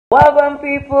Welcome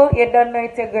people, you don't know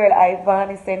it's your girl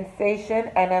Ivany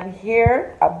Sensation, and I'm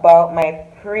here about my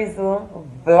prison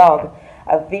vlog,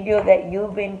 a video that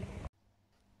you've been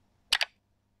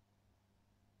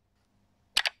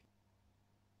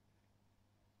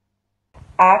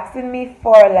asking me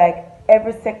for like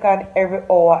every second, every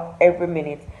hour, every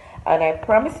minute, and I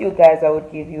promise you guys I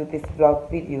would give you this vlog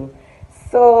video.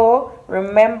 So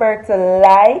remember to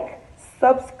like,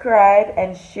 subscribe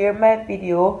and share my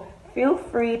video. Feel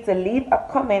free to leave a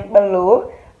comment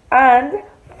below and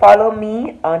follow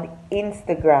me on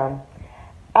Instagram.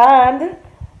 And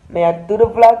may I do the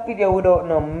vlog video without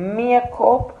no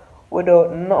makeup,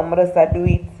 without nothing, but I do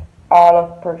it all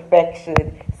of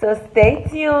perfection. So stay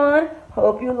tuned.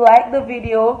 Hope you like the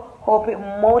video. Hope it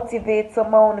motivates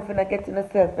someone if you're not getting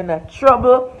yourself in a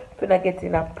trouble, if you're not getting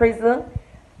in a prison.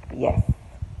 Yes.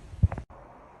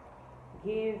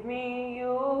 Give me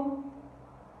you.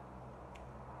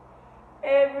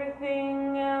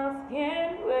 Everything else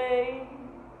can wait.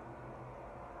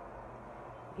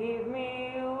 Give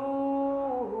me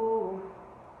you.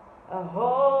 I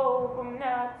hope I'm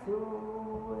not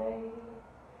too late.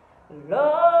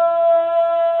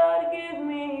 Lord, give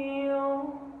me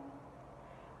you.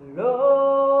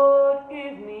 Lord,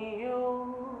 give me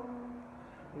you.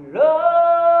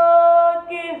 Lord,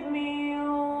 give me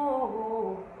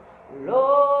you.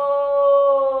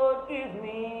 Lord, give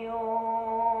me you.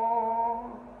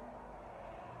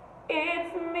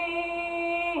 It's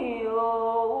me,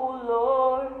 oh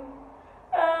Lord.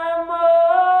 I'm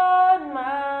on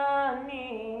my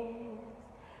knees,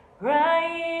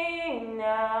 crying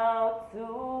out to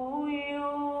you.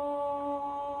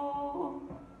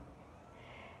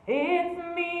 It's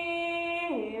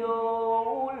me,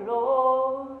 oh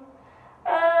Lord.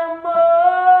 I'm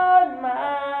on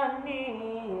my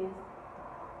knees,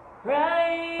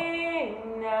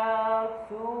 crying out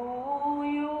to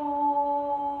you.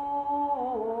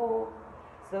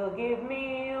 So give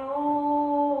me you,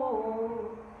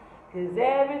 'cause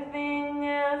everything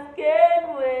else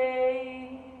can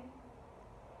wait.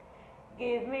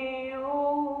 Give me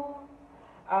you.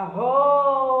 I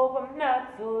hope I'm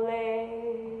not too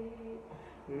late.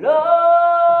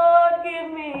 Lord,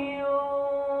 give me you.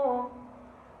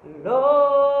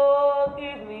 Lord,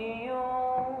 give me you.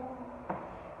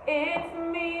 It's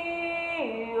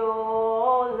me,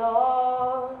 oh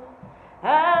Lord.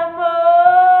 I'm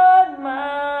on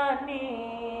my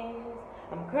knees.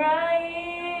 I'm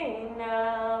crying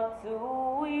out to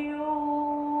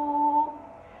you.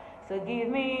 So give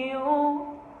me you,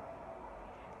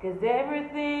 'cause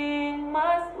everything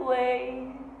must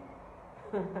wait.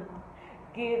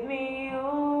 Give me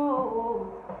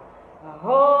you. I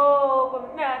hope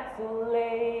I'm not too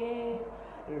late.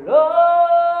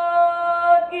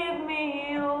 Lord, give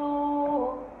me you.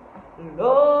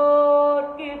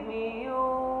 Lord, give me you.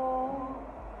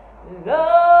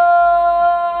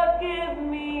 Lord, give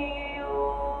me you.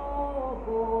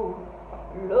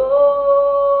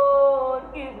 Lord,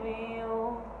 give me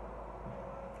you.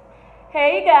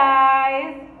 Hey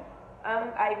guys,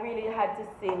 I really had to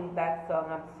sing that song.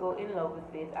 I'm so in love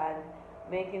with it, and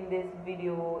making this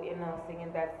video,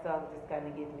 singing that song just kind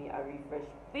of gives me a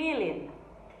refreshed feeling,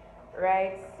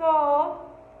 right? So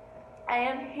I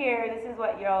am here. This is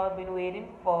what y'all been waiting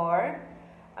for.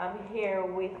 I'm here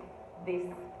with this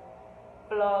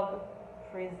vlog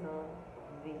prison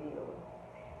video.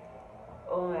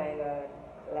 Oh my god,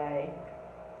 like,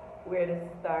 where to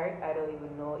start, I don't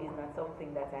even know. It's not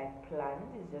something that I planned.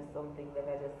 It's just something that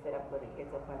I just said I'm going to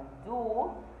get up and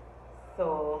do.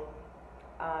 So,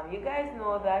 you guys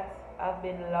know that I've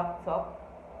been locked up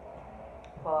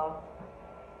for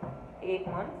 8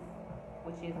 months,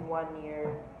 which is 1 year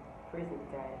prison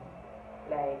time.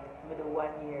 Like, with the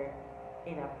 1 year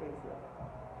in a prison.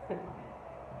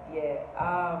 Yeah.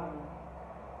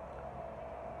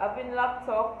 I've been locked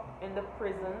up in the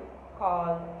prison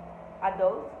called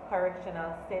Adult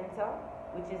Correctional Center,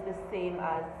 which is the same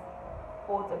as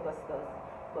Fort Augustus,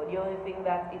 but the only thing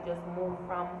that it just moved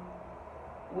from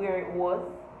where it was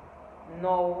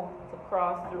now to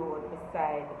cross the road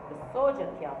beside the soldier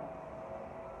camp,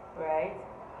 right?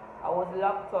 I was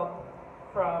locked up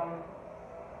from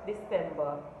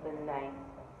December the 9th,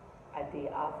 a day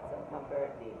after my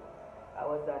birthday. I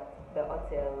was at the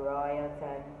Hotel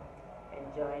Royalton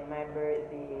enjoying my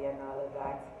birthday and all of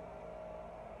that.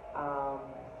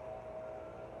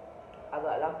 I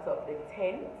got locked up the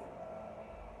 10th.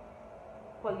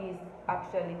 Police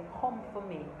actually come for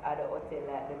me at the hotel.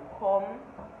 Like, they come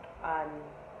and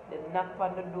they knock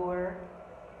on the door,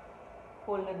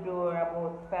 pull the door,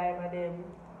 about 5 of them,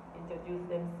 introduce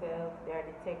themselves. They are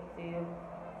detectives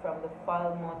from the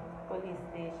Falmouth police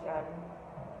station,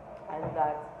 and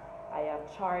that I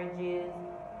have charges.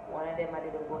 One of them I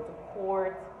didn't go to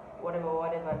court, whatever,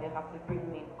 they have to bring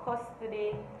me in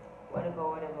custody,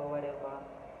 whatever.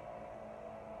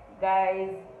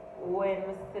 Guys, when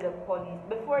we see the police,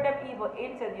 before them even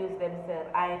introduce themselves,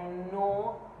 I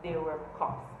know they were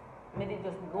cops. I did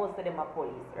just know to them a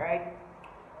police, right?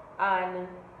 And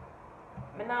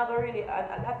I'm not gonna really,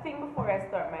 I think before I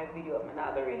start my video, I'm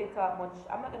not gonna really talk much.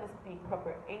 I'm not gonna speak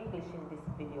proper English in this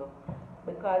video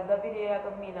because the video is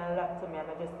gonna mean a lot to me, and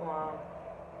I just want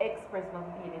to express my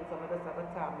feelings. So I just have to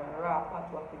talk my raw part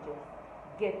to just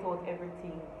get out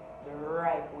everything the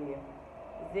right way.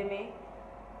 See me?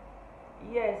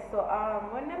 Yes. So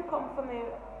when them come for me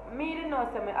didn't know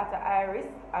so me at the Iris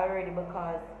already,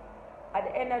 because at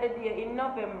the end of the day, in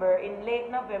late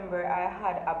November, I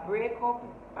had a breakup,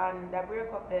 and the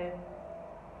breakup there,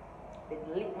 it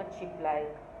licked my chip.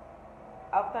 Like,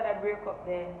 after that breakup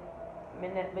there,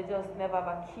 me just never have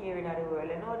a care in the world.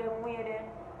 You know them way there?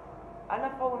 And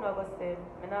if I want to say,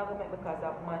 I'm not going to make because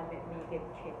a man make me get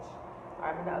catch,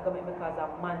 or I'm not going to make because a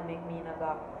man make me not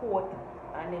go court,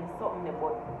 and then something there.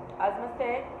 But as I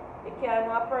say, you can't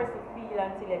know a person feel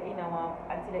until you're in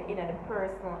the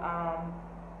personal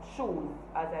shoes,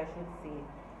 as I should say.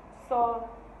 So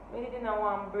we didn't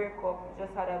want to break up,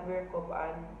 just had a breakup,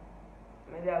 and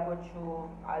maybe I go through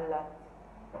a lot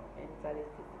mentally,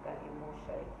 physically,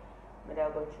 emotionally. Maybe I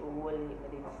go through whole,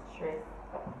 maybe stress,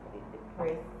 maybe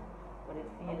depressed, maybe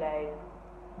feel like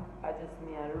I just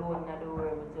me alone in the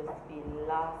world, I just feel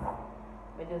lost,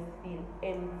 I just feel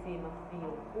empty, I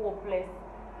feel hopeless,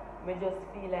 I just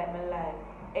feel like my life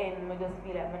end, I just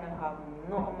feel like I don't have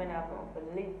nothing, I have nothing to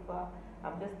live for.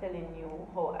 I'm just telling you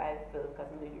how I feel, because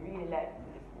I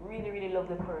really love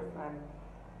the person.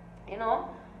 You know,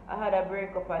 I had a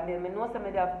breakup, and then I know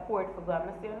somebody have court for God.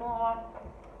 I say, you know what?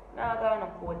 Now I go on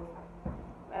a court.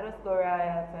 I just go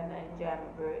riot and enjoy my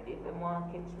birthday. If they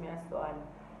want to catch me and so on.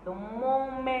 The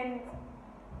moment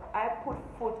I put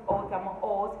foot out of my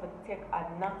house for take a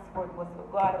Knoxford bus for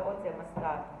God out there, I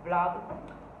start vlog,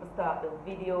 I start the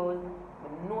videos.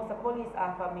 I know the police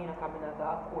after me and coming out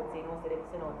of court, you know, so they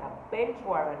send out a bench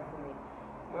warrant for me.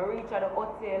 I reach at the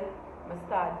hotel, I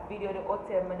start video the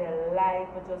hotel, I the live,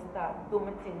 I just start doing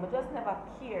my thing. I just never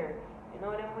care. You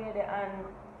know them way they and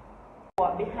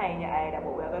walk behind your eye, but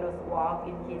we're gonna just walk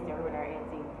in case you run or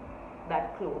anything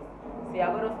that close. So you're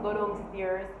gonna just go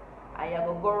downstairs and you're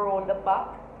gonna go around the back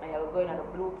and you're gonna go in the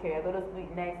blue car. You're gonna just do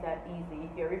it nice and easy.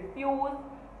 If you refuse,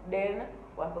 then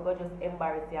we're gonna just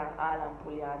embarrass you and all and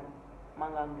pull you and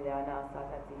mangangle and all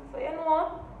sort of things. So you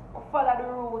know, I follow the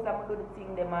rules and I do the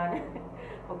thing them and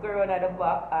I go around at the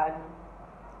back, and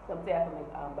sometimes I have to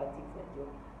make bad things with you.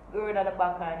 Go around at the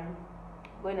back and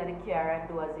go in the car and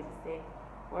do as it say.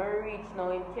 When we reach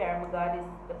now in car,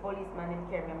 the policeman in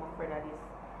car, my friend at this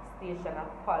station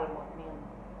at Falmouth named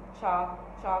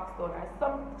Chalkstone or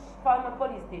some Falmouth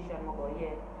police station. I go,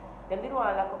 yeah. Them didn't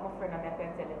want to lock up my friend, and I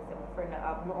can tell them, say my friend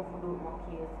I have nothing to do with my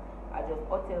case. I just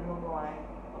hotel me go and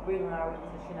bring her with me,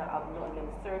 so she not have nothing. Them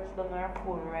search down her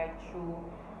phone right through,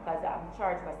 because I'm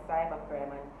charged for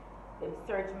cybercrime, and them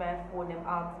search my phone, them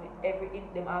ask me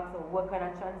them ask me what kind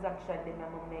of transaction they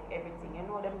make, everything. You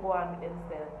know them go on with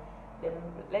themselves. Them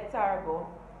let her go.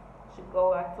 She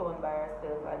go at town by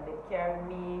herself, and they carry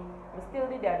me. I still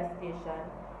did at the station.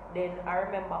 Then I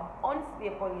remember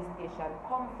Unstay police station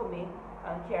come for me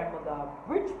and carry me to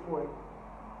Bridgeport.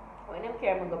 When them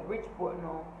carry me to Bridgeport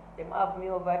now, them have me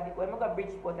over. When I go to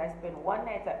Bridgeport, I spend one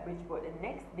night at Bridgeport. The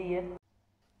next day,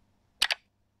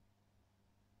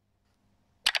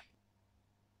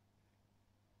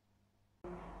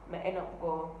 I end up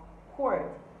go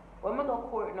court. When I go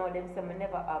court now, them say I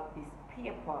never have this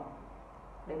paper.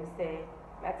 Them say,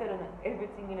 I tell them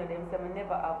everything, you know, them say I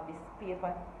never have this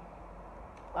paper,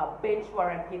 a bench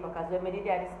warrant paper, because when I did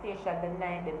at the station the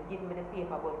night, them give me the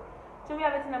paper. But to me,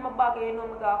 everything in my bag, you know,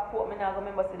 I go to court, I don't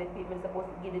remember the paper I'm supposed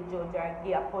to give the judge or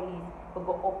give a police to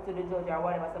go up to the judge or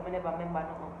whatever, so I never remember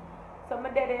nothing. So I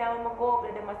did it, and when I go up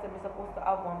there, them say I'm supposed to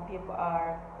have one paper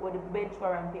or with the bench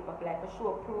warrant paper, like to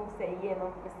show proof, say, yeah,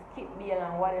 I skip bail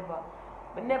and whatever.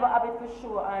 But never have it for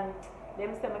sure, and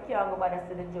them say I can't go back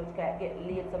to the judge because I get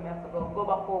late, so I have to go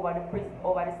back over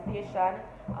the station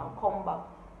and come back.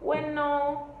 When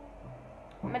now,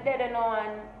 my dad now,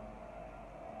 and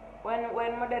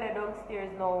when my dad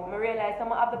downstairs now, I realize I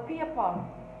have the paper.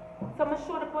 So I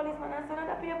show the policeman and say, no,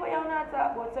 the paper you not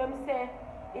talk about. So I say,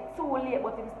 it's too late,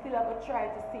 but I'm still going to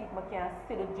try to see if I can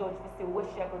see the judge to see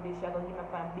what she going to do. She going to give me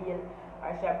a bail,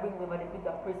 or she bring me over the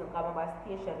bigger prison, come over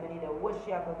station, I need what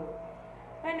she going to do.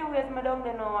 Anyways, I down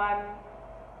there now, and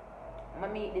I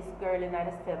meet this girl in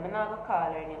the cell. I'm not going to call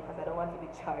her name because I don't want to be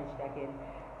charged again.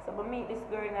 So I meet this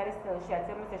girl in the cell. She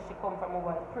tell me that she come from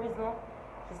over the prison.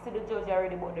 She see the judge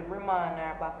already about the remand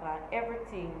her back and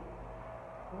everything.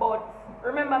 But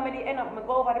remember, me the end up, me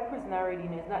go over the prison already. You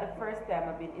know, it's not the first time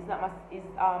I've been. It's not my. It's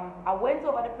I went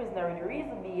over the prison already. The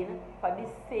reason being for this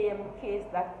same case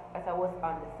that as I was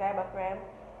on the cybercrime.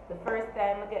 The first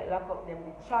time I get locked up, them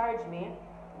they charge me,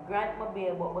 grant my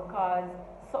bail, but because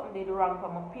something did wrong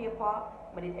for my paper,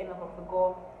 I did end up to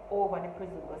go over the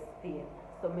prison to stay.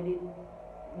 So I did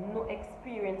no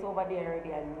experience over there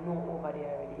already and no over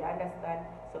there already. You understand?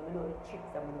 So I know the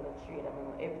tricks and I know the trade and I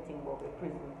know everything about the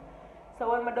prison. So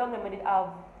when I done them, I did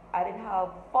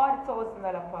have $40,000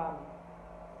 per me.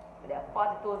 I did have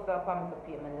 $40,000 per me to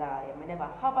pay my lawyer. I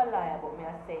never have a lawyer, but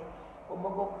I say when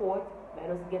I go court, I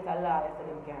just get a lawyer so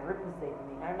they can represent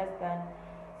me. You understand?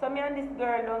 So me and this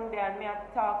girl down there and me I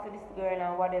talk to this girl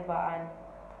and whatever and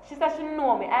she said she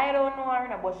know me. I don't know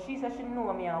her but she said she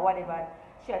know me and whatever.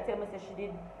 She tell me say she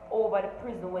did over the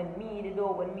prison when me did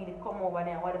come over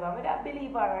there and whatever. I don't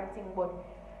believe her and thing but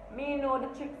me know the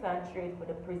tricks and trades for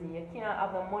the prison. You can't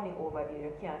have the money over there.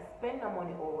 You can't spend the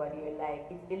money over there.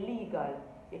 Like it's illegal.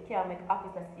 You can't make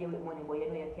officers save with money, but you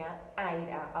know you can't hide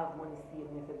and have money saved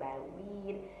if you buy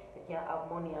weed. You can't have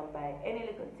money and buy any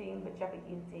little thing for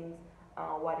trafficking things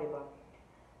and whatever.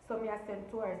 So me I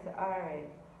said to her, I said, alright,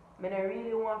 I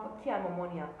really want to carry my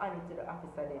money and hand it to the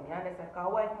officer then. You understand? Because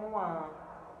what if I want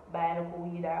buy a little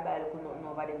weed or buy a little nothing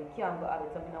over them, I can't go have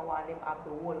it, so I don't want them to have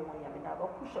the whole money. I mean, I go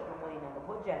push up the money in the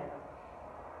vagina.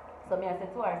 So me I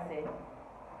said to her, I said,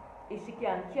 if she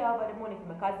can care over the money for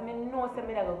me, because I know say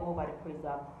me never go over the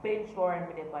prison. Bench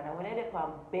warrant me depend. And when I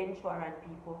depend bench warrant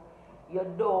people, you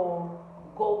don't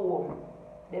go home.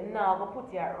 They now go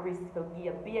put you at risk to give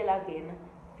you bail again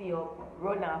for you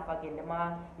run off again.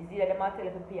 It's either they might tell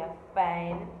you to pay a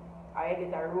fine or you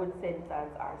get a road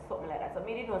sentence or something like that. So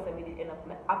me didn't know say me did enough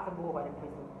me have to go over the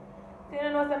prison. So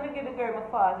you know say me give the girl my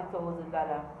 $40,000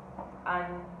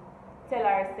 and tell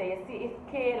her say, you see if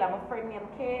Kayla, my friend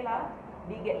named Kayla,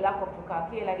 they get locked up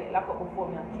because Kayla get locked up before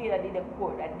me and Kayla did the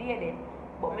court that day then.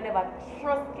 But I never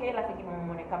trust Kayla to give me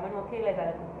money because I know Kayla is a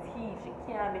little thief, she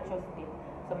can't be trusted.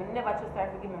 So I never trust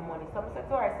her to give me money. So I said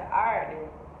to her, I said, alright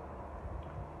then.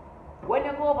 When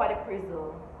you go over the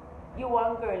prison, you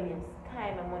want girl named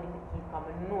Sky my money to keep because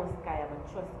I know Sky, I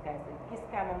trust Sky. So give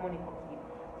Sky my money to keep.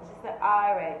 So she said,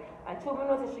 alright. And true me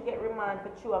know that she get remand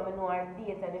for true and I know her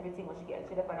date and everything when she get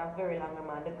on a very long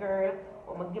remand. The girl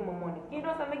I give my money. You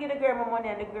know, so I give the girl my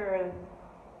money and the girl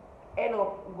end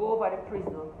up go over the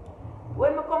prison.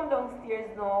 When I come downstairs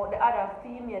now, the other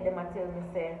female them tell me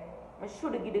say, I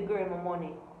should give the girl my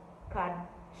money. Because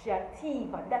she a thief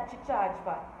and that she charge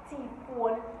for thief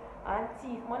phone and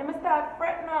thief money. I start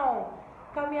fret now.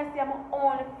 Because I say I'm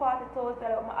only $40,000 I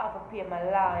have to pay my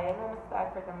lawyer. You know, I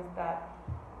start fret and I start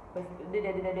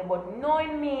but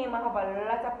knowing me, I have a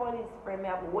lot of police friends, I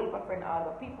have a whole lot of friends, all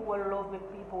the people will love me,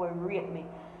 people will rape me.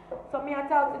 So I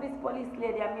talk to this police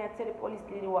lady and I tell the police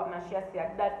lady what she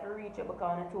said that for reach you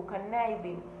because I'm too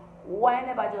conniving. Why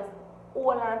never just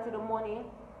hold on to the money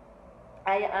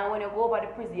and when you go over the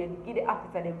prison you give the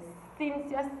officer them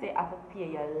since you say I have to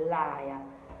pay your liar.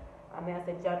 And I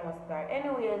said John must start.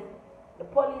 Anyways, the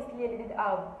police lady did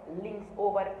have links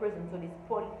over the prison to this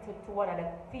to one of the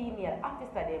female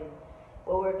officer them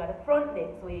we work at the front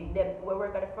desk. We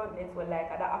work at the front desk we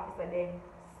like the officer they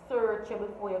search you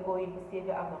before you go in to see if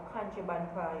you have no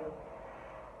contraband for you.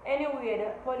 Anyway,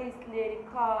 the police lady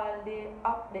called the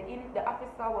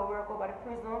officer who work over the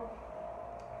prison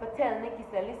to tell Nikki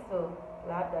say listen,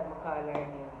 Lord God I call her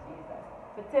name, Jesus.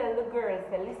 To tell the girl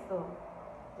say listen,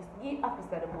 just give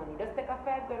officer the money. Just take a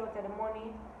 $5 out of the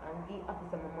money and give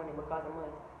officer my money because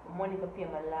I'm money to pay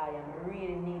my lawyer. I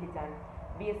really need it and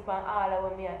based on all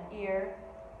of what I hear,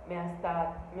 I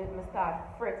start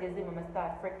fret. You see me, I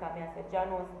start fret because I say John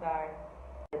won't start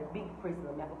the big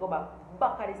prison. I have to go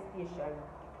back at the station.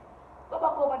 Go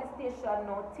back over the station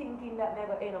now thinking that I'm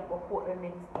going to end up at court the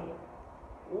next day.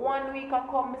 1 week I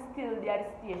come, I'm still there at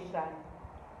the station.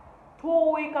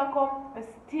 2 weeks I come, I'm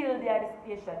still there at the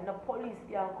station. The police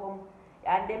can come.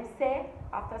 And them say,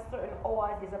 after certain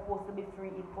hours, they're supposed to be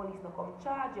free if police no come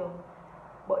charge you.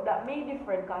 But that may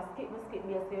different because skip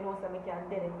me, so you know, so I can't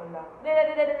dead it for long.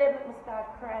 Make me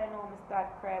start crying now, I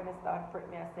start freak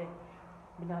me, I say,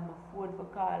 I have my phone for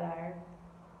call her.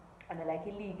 And I like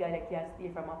illegal, I can't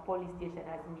stay from a police station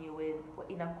as me with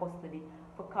in a custody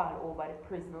for call over the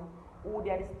prison. Who they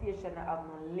at the station I have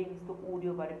no links to who they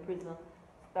over the prison.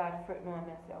 Start fret now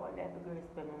and I say, I want to let the girl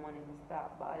spend my money. I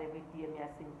start ball every day, I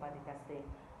sympathetic, I say,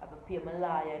 I have to pay my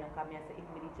lawyer and I say, if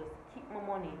me just keep my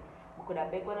money, I could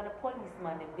have beg one of the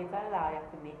policeman and get a lawyer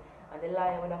for me. And the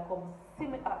lawyer would have come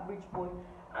see me at Bridgeport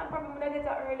And probably when I get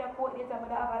an earlier court date, I'm going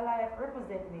to have a life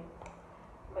represent me.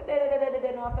 But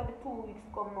then after the 2 weeks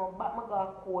come now, back my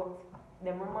go court,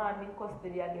 them remand me in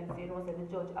custody again, so you know, so the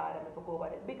judge ordered me to go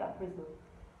over the bigger prison.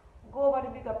 Go over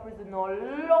the bigger prison now.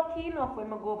 Lucky enough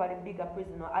when I go over the bigger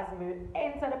prison now, as me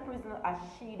enter the prison, as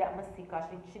she that me sick, as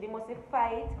she must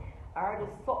fight or do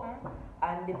something,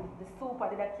 and the super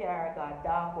did a carry her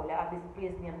dark hole. I have this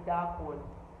place named dark hole.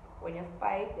 When you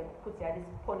fight, they put you at this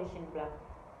punishing block.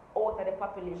 Out of the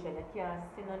population, you can't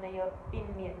see none of your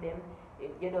inmate them,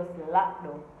 you just locked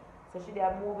down. So she did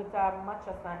move with her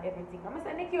mattress and everything. And I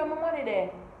said, Nikki, where my money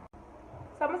there?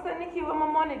 So I said, Nikki, where my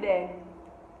money there?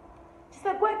 She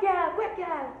said, go girl,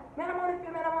 me have money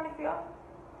for you.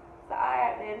 So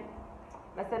alright then.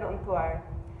 I said nothing to her.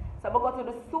 So I go to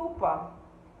the super.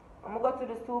 I'm going to go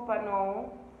to the super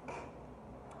now.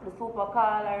 The super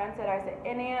call her and tell her, say,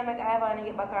 any year make Ivany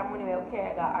get back her money, we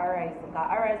okay, I got Arise. Because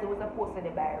Arise was supposed to be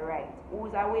by right.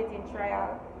 Who's a waiting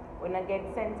trial? When I get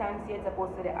sentenced, it's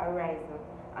supposed to be Arise.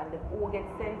 And the who get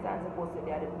sentenced supposed to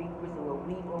be at the big prison where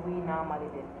we normally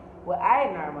did. Well,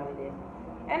 I normally did.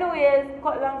 Anyways,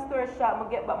 cut long story short, I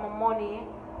get back my money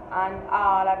and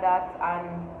all of that.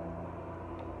 And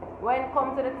when it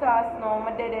comes to the task now,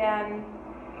 I did it and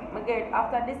I get,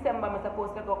 after December, I'm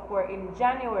supposed to go court in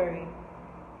January.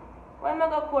 When I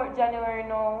go court January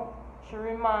now, she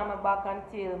remand me back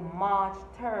until March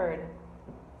 3rd.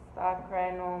 Start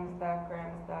crying home, start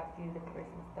crying, start feel depressed,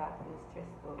 start feel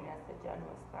stressed out. I said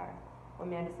January start.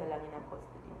 When I do so long in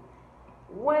custody.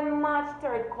 When March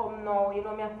 3rd come now, you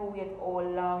know me have to wait all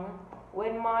long.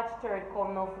 When March 3rd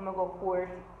come now for me go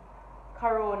court,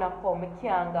 Corona come, I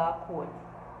can't go court.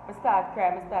 I start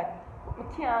crying, I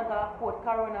can't go court,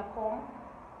 Corona come.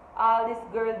 All this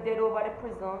girl dead over the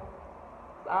prison.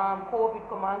 COVID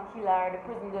come and kill her, the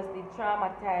prison just did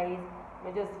traumatized. I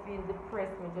just feel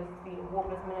depressed, I just feel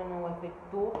hopeless, I don't know what to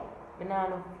do. I don't have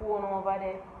no phone over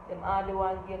there. Them all the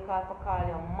ones get called for call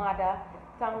your mother.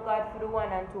 Thank God for the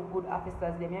 1 and 2 good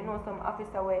officers them. You know some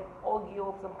officer will hug you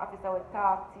up, some officer will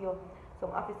talk to you,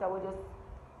 some officer will just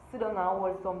sit down and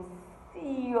hold some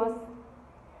serious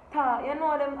talk. You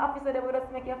know them officers they will just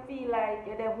make you feel like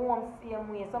you're the home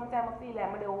same way. Sometimes I feel like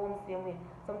I'm the home same way.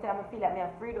 Sometimes I feel like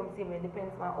I'm freedom same way. It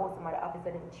depends on how some of the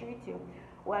officers them treat you.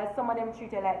 While some of them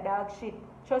treat you like dog shit.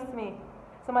 Trust me,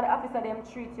 some of the officers them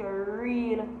treat you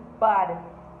real bad.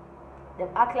 Them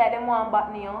act like them want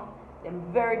back you. Them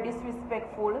very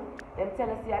disrespectful. Them tell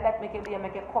us yeah, that make you there,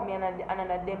 make you come here, and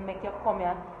another them make you come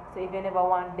here. So if you never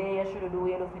want there, you should do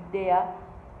it if you there.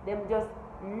 Them just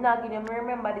nagging you. I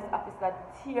remember this officer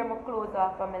tear my clothes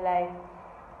off of me like,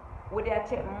 when they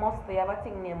check muster, you have a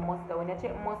thing named muster. When you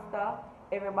check muster,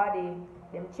 everybody,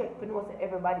 them check for know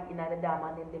everybody in the dam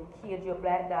and then them cage you up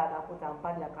like dog and put on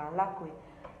padlock and lock with.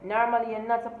 Normally, you're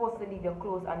not supposed to leave your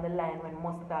clothes on the line when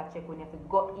muster check when you have to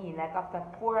go in. Like after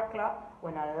 4 o'clock,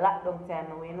 when a lockdown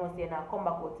time, when you know, so you not come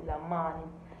back out till the morning.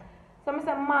 So I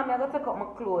said, Mom, I got to take out my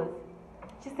clothes.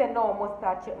 She said, no,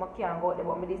 muster check, I can't go out there.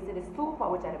 But I see the super,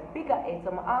 which are the bigger head. So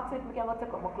I asked if I can go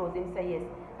take out my clothes. He said, yes.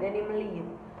 Then he leave.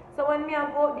 So when I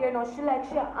go out there now, she like,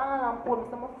 she arm and pull me.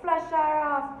 So I flash her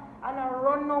off. And I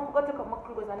run now, go take out my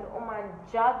clothes. And the woman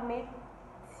jog me,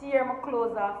 tear my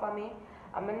clothes off of me.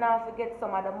 And I now forget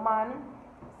some of the man.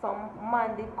 Some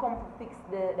man did come to fix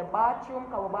the bathroom,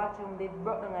 because the bathroom they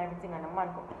broke down and everything, and the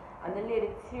man come. And the lady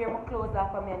tear my clothes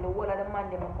off of me, and the whole of the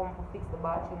man they come to fix the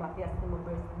bathroom. I feel see my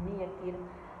breast naked.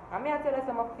 And I tell you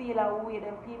some I feel away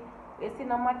them people. You see,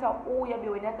 no matter who you be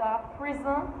when you go to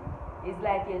prison, it's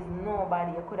like there's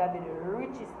nobody. You could have been the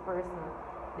richest person,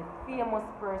 the famous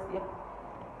person.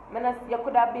 You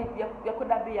could have been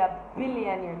a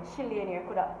billionaire, trillionaire, you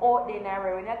could have out there in a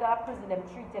when you go to prison, them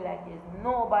treat you like there's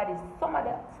nobody. Some of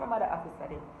the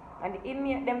officers them. And the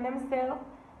inmate them themselves,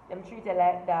 them treat you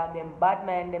like dog, them bad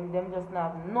man, them just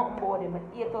not have nothing about them,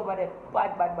 eat over them,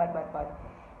 bad.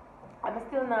 I'm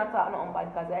still not talking nothing bad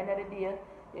because at the end of the day,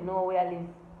 you know we live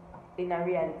in a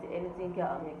reality. Anything can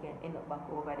happen, you can end up back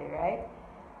over there, right?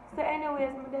 So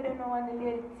anyways, I didn't know when the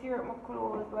lady tear up my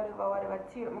clothes, whatever,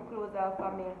 tear up my clothes off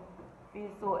of me.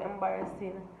 Feel so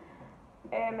embarrassing.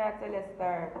 Hey, I tell you a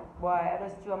story. Boy, I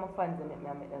just threw my fans and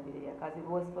make that video. Because if it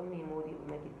was for me, I would even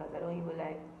make it. Because I don't even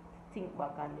like think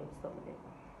back on them something.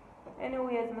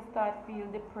 Anyways, I start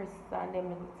feel depressed and them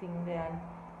little thing there. And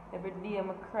every day I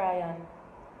cry and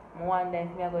I wonder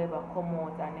if I go ever come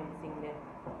out and them thing there.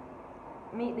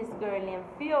 Meet this girl named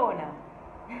Fiona.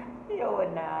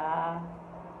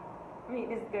 Meet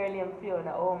this girl named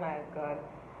Fiona. Oh my God.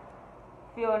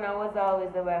 Fiona was always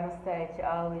there by my side. She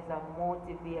always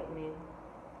motivate me.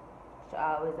 She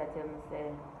always tell me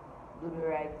say, do the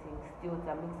right thing. Still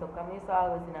to mix up. Cause me so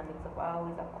always in a mix up. I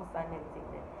always a cuss and everything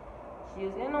there.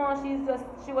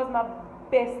 She was my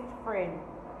best friend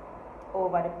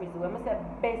over the prison. When I say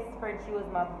best friend, she was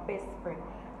my best friend.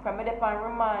 From me upon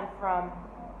remand from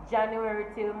January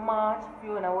till March,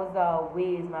 Fiona was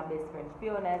always my best friend.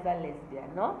 Fiona is a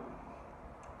lesbian, no?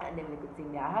 And then little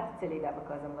thing there. I had to tell you that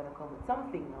because I'm gonna come with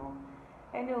something now.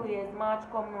 Anyways, March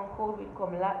come now, COVID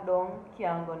come, lockdown,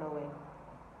 can't go nowhere.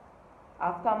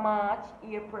 After March,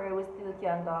 April, we still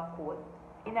can't go to court.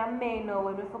 In a May now,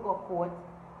 when we forgot court,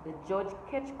 the judge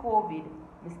catch COVID,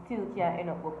 we still can't end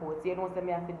up go court. So you know, so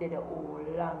me have to do the whole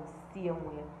long same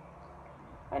way.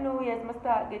 Anyways, I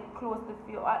start get close to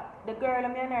few. The girl,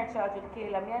 me and her charged with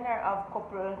Kayla. Me and her have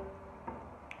couple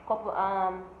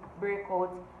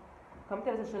breakouts. Come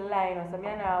tell us she lying, so me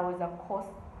and her always a cuss.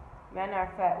 Me and her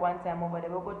fight one time over there.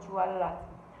 We go through a lot.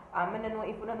 And I don't know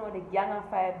if you don't know the gang of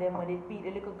five them when they beat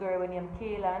the little girl named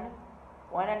Kayla.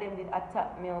 One of them did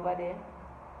attack me over there.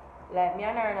 Like me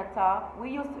and her in a talk.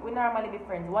 We normally be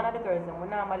friends. One of the girls and we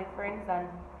normally friends and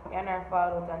me and her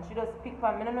fall out and she just pick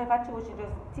on me. I don't know if I choose, she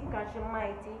just thick and she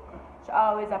mighty. She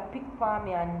always a pick on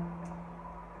me and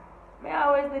me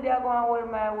always did there go and hold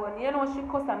my own. You know she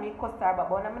cuss and me cuss her but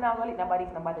I'm not gonna lick nobody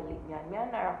if nobody lick me and me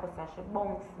and her cuss and she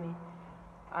bounce me.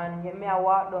 And me I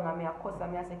walk down and me I cuss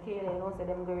and me I say, Kayla, you know say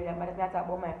them girl, but me I talk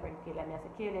about my friend Kayla, me I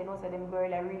say, Kayla, you know say them girl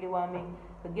I really want me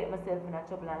to get myself in a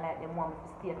trouble and like them want me to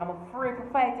stay. I'm afraid to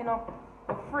fight, you know.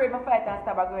 I'm afraid to fight and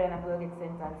stab a girl and I'm gonna get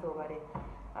sentenced over there.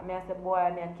 And me I say, boy,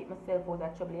 me I keep myself out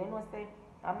of trouble. You know say,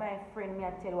 and my friend me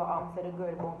I tell what happened, say the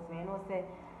girl bounce me, you know say,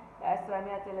 that's why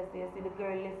me I tell her say, see the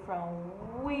girl lift from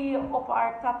way up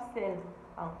our top cell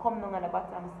and come down at the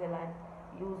bottom cell and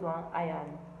use one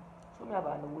iron. So me have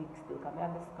on the wig still, because I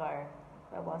have a scar.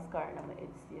 I have one scar in my head,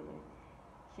 see me.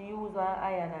 She used one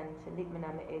iron and she lick me in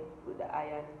my head with the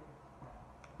iron.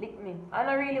 Lick me. I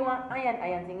don't really want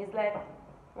iron thing. It's like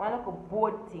one little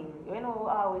board thing. You know we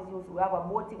always use, we have a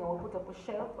board thing and we put up a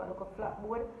shelf, one little flat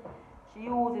board. She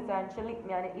used it and she lick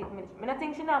me and it lick me. I don't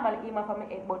think she normally eat me from my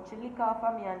head, but she lick off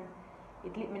of me and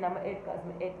it lick me in my head because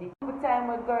my head did. Every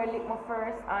time a girl lick me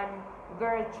first and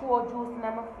girl throw juice in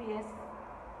my face.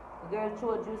 Girl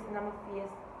throw juice in my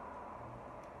face.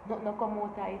 Nothing come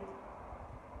out of it.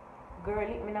 Girl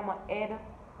lick me in my head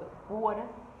with board.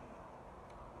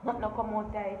 Nothing come out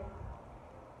of it.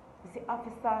 You see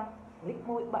officer lick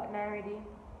me with button already.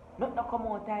 Nothing come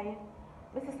out of it.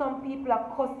 You see some people are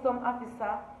cuss some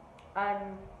officer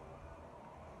and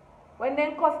when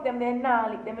they cuss them they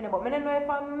not lick them in. But I don't know if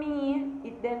for me,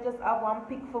 if they just have one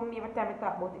pick for me every time I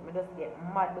talk about it, I just get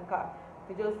mad because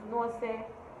you just know say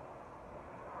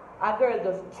a girl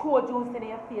just throw juice in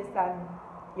your face and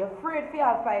you're afraid for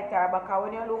your fighter because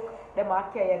when you look, them will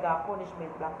carry you got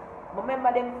punishment. But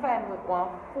remember them find with one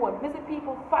phone. I see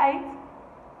people fight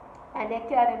and they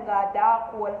carry them got dark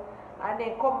hole and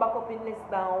they come back up in less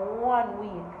than 1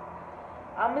 week.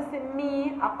 And I see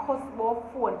me, I cuss about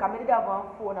phone because I did have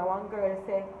one phone and one girl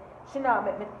say she not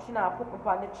put me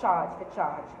on the charge for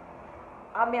charge.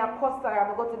 And I cuss her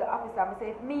and I go to the officer and I say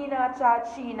if me not charge,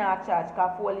 she not charge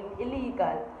because phone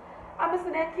illegal. And I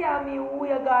say they carry me way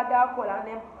got dark hole and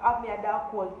they have me a dark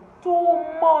hole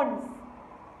 2 months.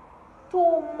 2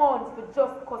 months for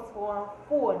just cuss for one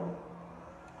phone.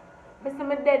 I say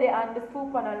my daddy and the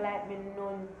super don't like me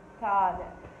none tad.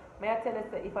 I tell you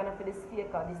if I not for this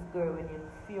fake of this girl when you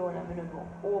Fiona, I don't know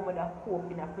how I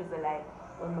cope in a prison like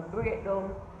when I break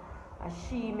down and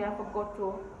she me I forgot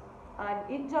to. And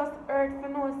it just hurt for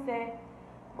no say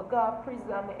I go to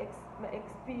prison and I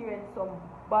experience some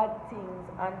bad things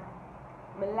and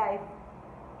my life,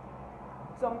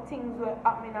 some things were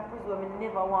happening in a prison I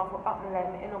never want to happen, like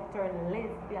I end up turning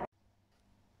lesbian.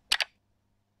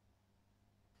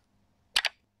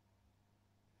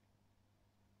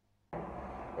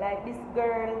 Like this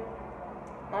girl,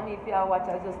 I mean if you watch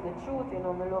her just the truth, you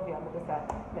know, I love you, I'm just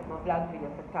make my vlog video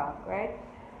for talk, right?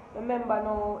 Remember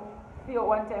now,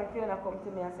 one time Fiona come to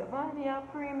me and say, Ivany, I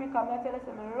pray me, because I tell her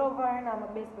I love her and I'm my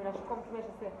best friend, and she come to me and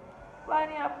she say,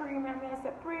 Ivany, I pray me, and I say,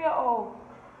 pray oh.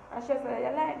 And she said,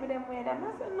 you like me them way? And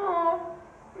I said, no,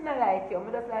 I don't like you.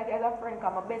 I just like you as a friend,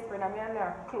 because I'm my best friend, and I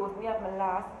her close, me have my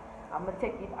last, I'm going to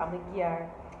take it, I'm going to give her.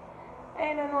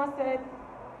 And you know, I said,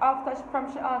 after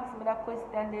she asked me that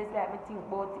question, there's like me think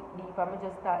about it deep, and I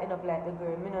just start end up like the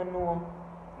girl. I don't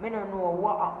know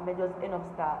what happened, I just end up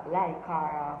start like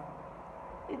her.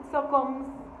 It so comes,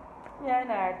 me and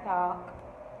her talk.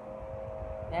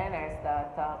 Me and her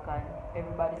start talk and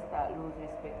everybody start lose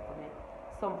respect for me.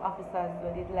 Some officers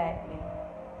who did like me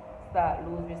start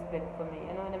lose respect for me.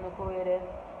 You know when I go there,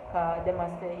 because they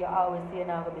must say you always say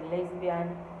you're not going to be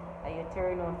lesbian and you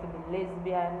turn out to be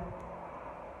lesbian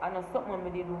And it's something I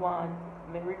did want.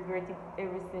 I regret it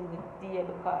every single day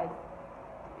because,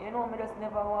 you know, I just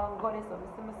never want to go there. So I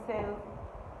see myself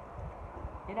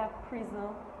in a prison,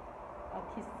 I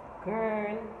kiss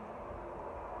girl.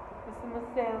 I see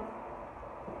myself,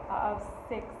 I have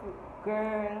sex with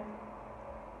girl.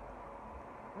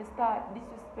 I start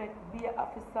disrespect, be an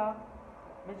officer.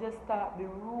 I just start be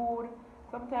rude.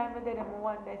 Sometimes I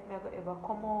wonder if I ever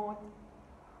come out.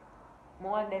 I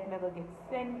wonder if I get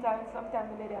sentenced. Sometimes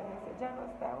I say, John,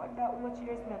 I wonder how much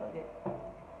years I get.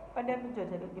 And then the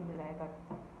judge will give me like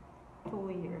 2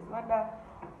 years.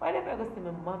 Why if I go see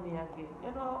my mommy again?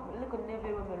 You know, my little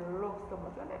nephew when I love so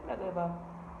much. And if I ever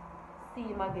see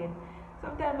him again.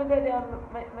 Sometimes I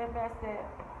say,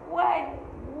 why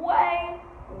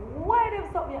them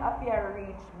something have to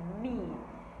reach me?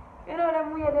 You know,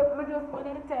 them way that I just one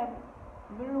of the time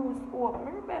I lose hope. I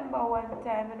remember one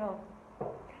time, you know,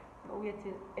 I wait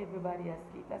till everybody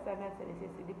asleep. That's why I said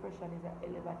this, depression is an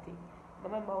elevating. I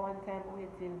remember one time I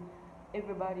wait till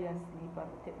everybody asleep and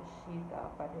I take my sheet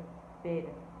off of the bed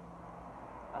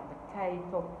and I tie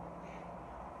it up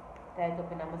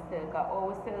in my cell. Because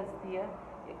all cells there,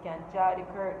 you can draw the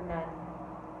curtain and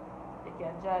you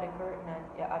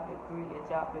have your grill, you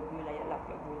draw up your grill and you lock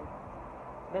your grill.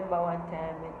 Remember one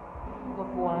time I go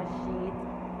for one sheet,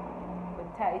 I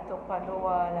tie it up on the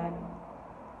wall and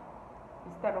I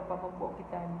stand up on my bucket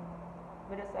and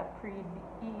I just pray the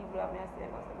evil and I say,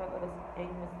 I'm going to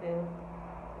hang myself.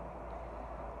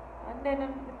 And then I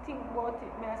think about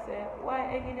it, I say, why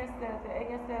hanging yourself? You hang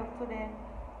yourself today,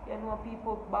 you know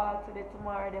people ball today,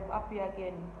 tomorrow them happy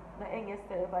again. Now hang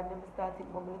yourself and then I start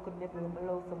thinking about my little nephew, I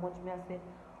love so much, I say,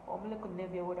 oh my little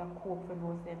nephew would have cope for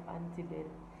no same auntie dead.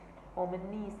 Or my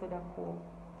niece would have cope,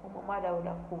 or my mother would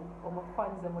have cope, or my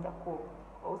fans would have cope,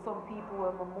 or some people who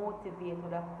are motivate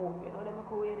would have cope. You know them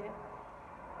go away there.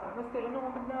 I say, you know,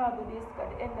 I'm not do this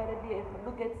because at the end of the day, if I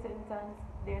do get sentenced,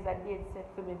 there's a date set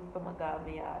for me for my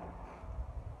garden yard.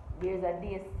 There's a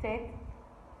day set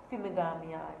for my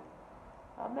garden yard.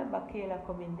 I remember Kayla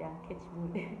come in there and catch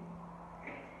me.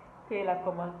 Kayla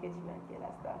come and catch me and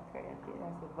Kayla start crying. Kayla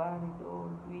said, Ivany,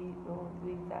 don't do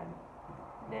it. And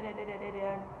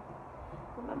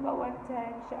remember one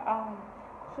time she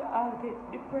all get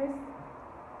depressed,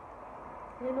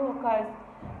 you know, because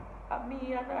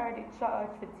me and her did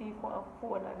charge for thief on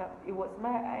phone and it was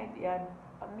my idea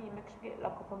and me make she get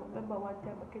locked up. And remember one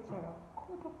time I catch her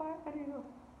cut up her hand, you know.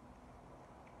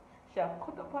 She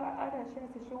cut up her hand and she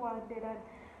said she was dead and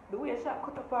the way she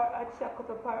cut up her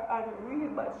hand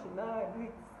real bad. She not do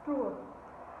it slow.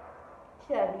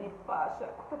 She do it fast. She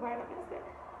cut up her hand and I said,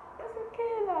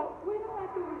 Kayla, what do I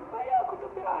do? Why you cut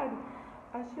up your hand?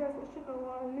 And she said she don't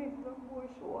want to live no more.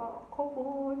 She want to come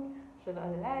on. She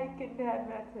don't like it there. And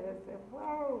I said,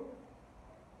 wow.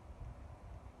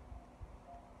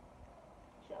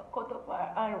 She cut up her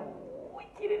hand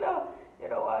wicked enough. You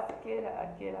know what? Kayla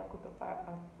and Kayla cut up her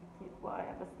hand. Keep going.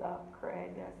 I start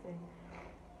crying. I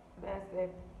said,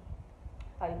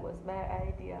 it was my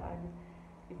idea. And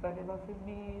if I never for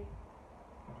me,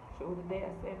 she would there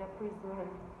say in a prison.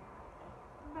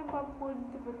 Remember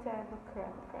multiple times I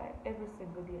cry every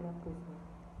single day in a prison.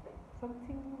 Some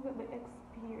things that I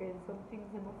experience, some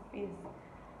things in my face.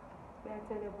 But I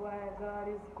tell you why God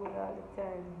is good all the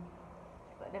time.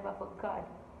 If I never forgot,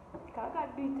 because God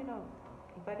beat you know.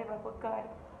 If I never forgot,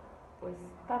 was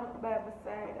stand up by my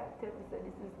side and tell me that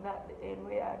this is not the end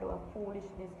where I do a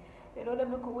foolishness. You know, them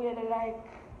look away the like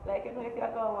you know, if you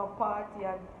go to a party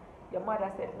and your mother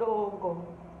said don't go.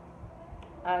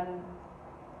 And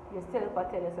yourself I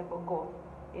tell yourself to go.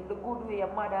 In the good way,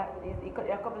 your mother you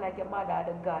come like your mother or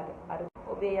the God.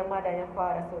 Obey your mother and your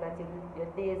father so that your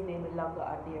days may be longer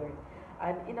on the earth.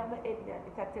 And in my head,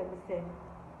 it can tell me, say,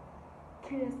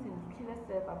 kill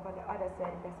yourself. And on the other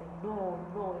side, it can say, no.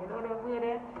 You know what I'm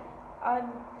saying? And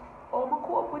how I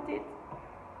cope with it,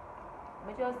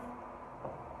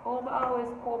 how I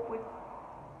always cope with,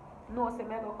 no, say, I'm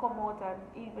going to come out, and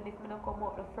even if I don't come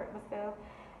out, I fret myself.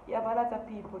 You have a lot of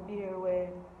people there where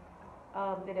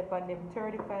they depend them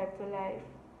 35 to life,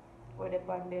 or they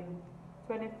depend them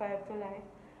 25 to life,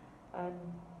 and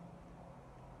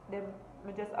them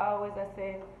I just always I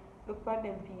say, look for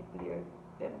them people here,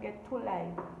 them get 2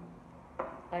 life,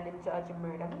 and them charge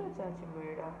murder. I'm not charging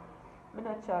murder, I'm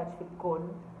not charged with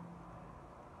gun.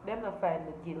 Them not find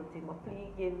me guilty, I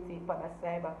plead guilty for a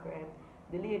cyber crime.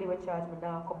 The lady will charge me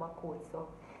now come a court, so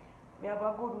I have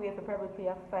a good way to probably pay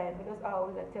a fine. I just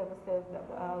always tell myself that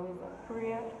I always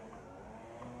pray.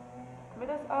 I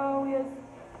just always,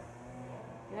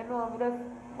 you know,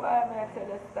 why am I tell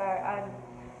the story? And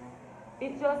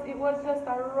it was just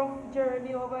a rough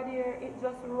journey over there. It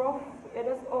just rough. It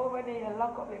just over there,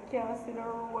 lock up, you can't see the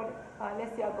road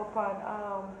unless you go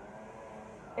on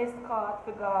escort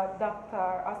for God,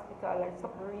 doctor, hospital, or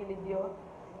something really dear.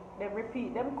 Them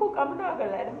repeat, them cook, I'm not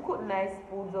gonna lie, them cook nice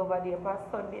foods over there. For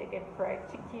Sunday, you get fried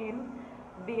chicken,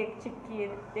 baked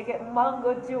chicken, you get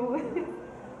mango juice,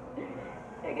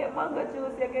 you get mango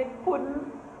juice, you get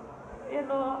pudding, you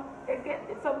know, you get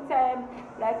sometimes,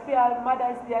 like for your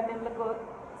Mother's Day and them little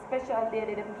special day,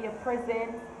 they them give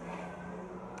presents.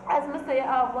 As I say, you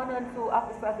have one and two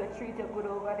officers that treat you good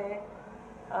over there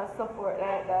and support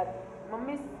like that. I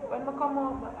miss, when I come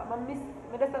home, I miss,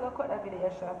 I just have to cut that video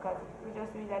short because we just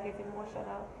really get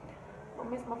emotional. I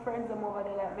miss my friends them over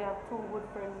there, like I have two good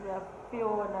friends, I have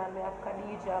Fiona and I have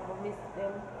Khadija, I miss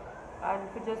them. And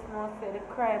for just know say the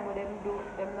crime what them do,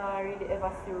 them not really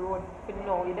ever see road for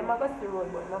now. Them are going to see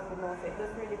road but not for now. So it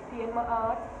just really pain my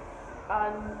heart.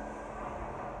 And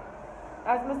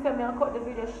as I said, I cut the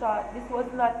video short. This was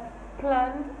not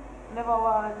planned. Never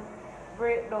want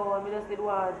breakdown. We just did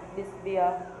want this be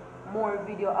a more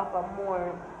video of a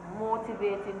more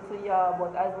motivating to y'all.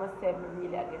 But as I said, I really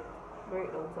get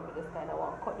breakdown. So I just kind of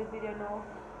want to cut the video now.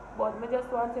 But I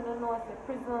just want to know,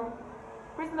 say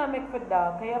prison I make for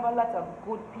dog. You have a lot of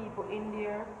good people in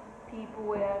there. People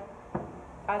where,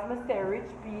 as I say,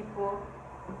 rich people,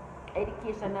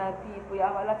 educational people. You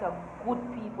have a lot of good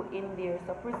people in there.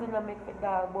 So prison I make for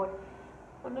dog. But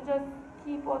when you just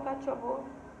keep out of trouble,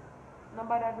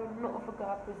 nobody do nothing for go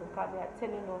to prison. Because I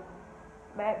tell you now,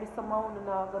 might be someone who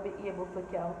not going to be able to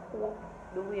can cope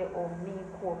the way how me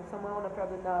cope. Someone who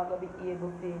probably not going to be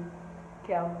able to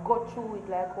can go through it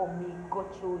like how me go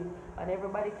through it. And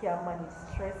everybody can manage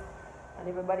stress, and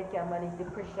everybody can manage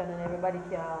depression, and everybody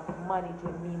can manage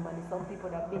with me manage. Some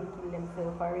people that been killing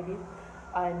themselves already,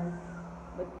 and